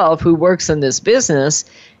myself who works in this business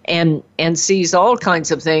and sees all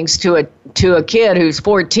kinds of things to a kid who's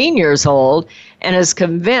 14 years old and is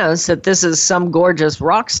convinced that this is some gorgeous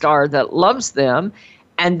rock star that loves them,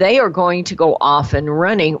 and they are going to go off and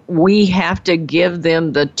running. We have to give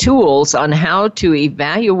them the tools on how to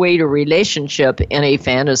evaluate a relationship in a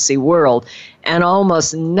fantasy world. And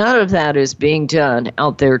almost none of that is being done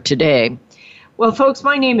out there today. Well, folks,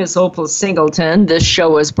 my name is Opal Singleton. This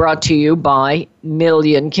show is brought to you by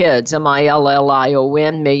Million Kids,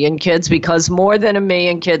 MILLION, Million Kids, because more than 1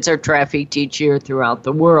 million kids are trafficked each year throughout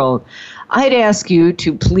the world. I'd ask you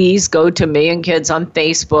to please go to Million Kids on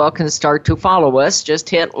Facebook and start to follow us. Just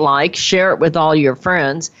hit like, share it with all your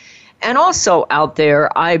friends. And also out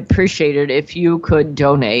there, I appreciate it if you could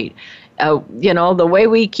donate. You know, the way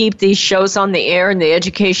we keep these shows on the air and the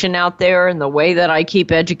education out there and the way that I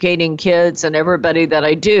keep educating kids and everybody that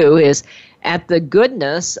I do is at the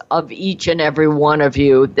goodness of each and every one of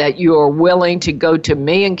you, that you are willing to go to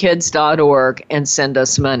millionkids.org and send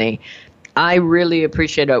us money. I really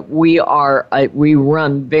appreciate it. We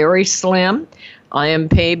run very slim. I am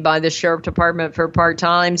paid by the Sheriff Department for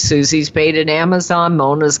part-time. Susie's paid at Amazon.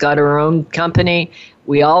 Mona's got her own company.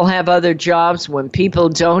 We all have other jobs. When people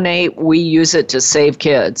donate, we use it to save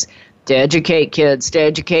kids, to educate kids, to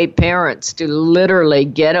educate parents, to literally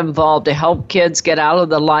get involved, to help kids get out of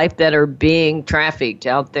the life that are being trafficked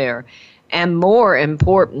out there. And more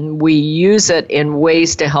important, we use it in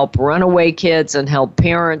ways to help runaway kids and help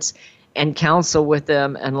parents and counsel with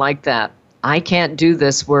them and like that. I can't do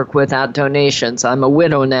this work without donations. I'm a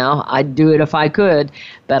widow now. I'd do it if I could,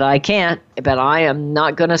 but I can't. But I am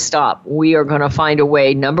not going to stop. We are going to find a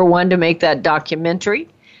way, number one, to make that documentary.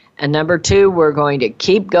 And number two, we're going to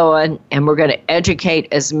keep going, and we're going to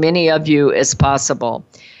educate as many of you as possible.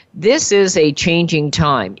 This is a changing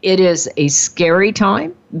time. It is a scary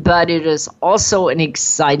time, but it is also an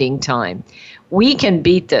exciting time. We can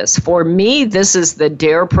beat this. For me, this is the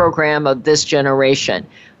DARE program of this generation.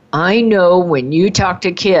 I know when you talk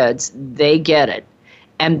to kids, they get it,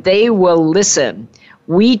 and they will listen.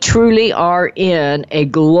 We truly are in a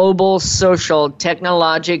global social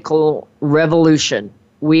technological revolution.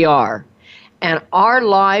 We are. And our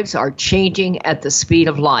lives are changing at the speed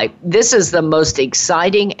of light. This is the most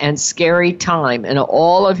exciting and scary time in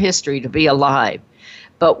all of history to be alive.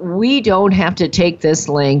 But we don't have to take this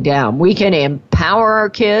laying down. We can empower our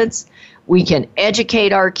kids. We can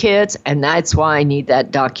educate our kids, and that's why I need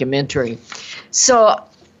that documentary. So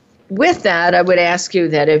with that, I would ask you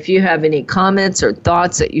that if you have any comments or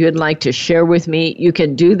thoughts that you would like to share with me, you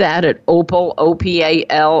can do that at opal,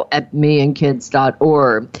 OPAL, at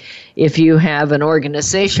millionkids.org. If you have an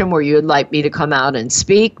organization where you would like me to come out and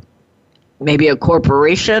speak, maybe a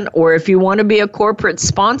corporation, or if you want to be a corporate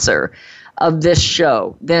sponsor of this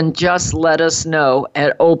show, then just let us know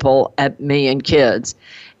at opal at Million Kids.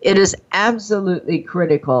 It is absolutely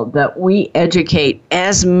critical that we educate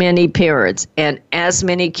as many parents and as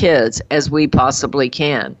many kids as we possibly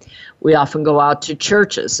can. We often go out to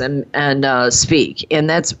churches and speak, and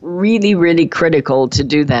that's really, really critical to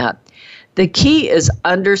do that. The key is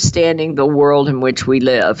understanding the world in which we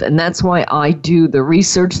live, and that's why I do the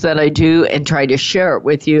research that I do and try to share it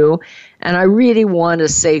with you. And I really want to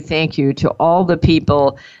say thank you to all the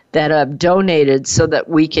people that have donated so that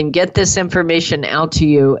we can get this information out to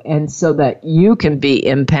you and so that you can be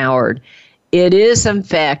empowered. It is, in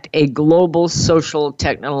fact, a global social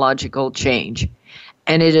technological change.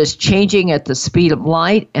 And it is changing at the speed of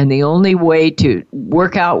light, and the only way to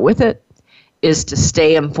work out with it is to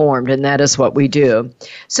stay informed, and that is what we do.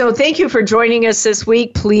 So thank you for joining us this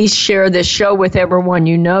week. Please share this show with everyone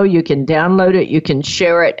you know. You can download it, you can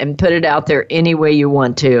share it, and put it out there any way you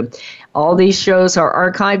want to. All these shows are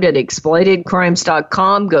archived at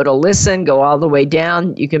exploitedcrimes.com. Go to listen, go all the way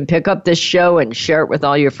down. You can pick up this show and share it with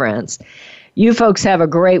all your friends. You folks have a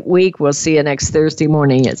great week. We'll see you next Thursday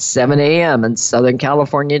morning at 7 a.m. in Southern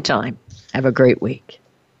California time. Have a great week.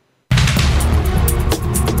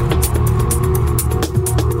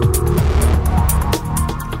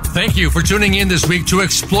 Thank you for tuning in this week to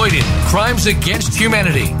Exploited, Crimes Against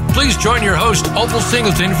Humanity. Please join your host, Opal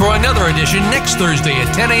Singleton, for another edition next Thursday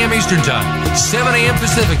at 10 a.m. Eastern Time, 7 a.m.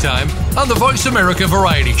 Pacific Time on the Voice America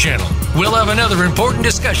Variety Channel. We'll have another important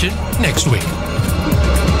discussion next week.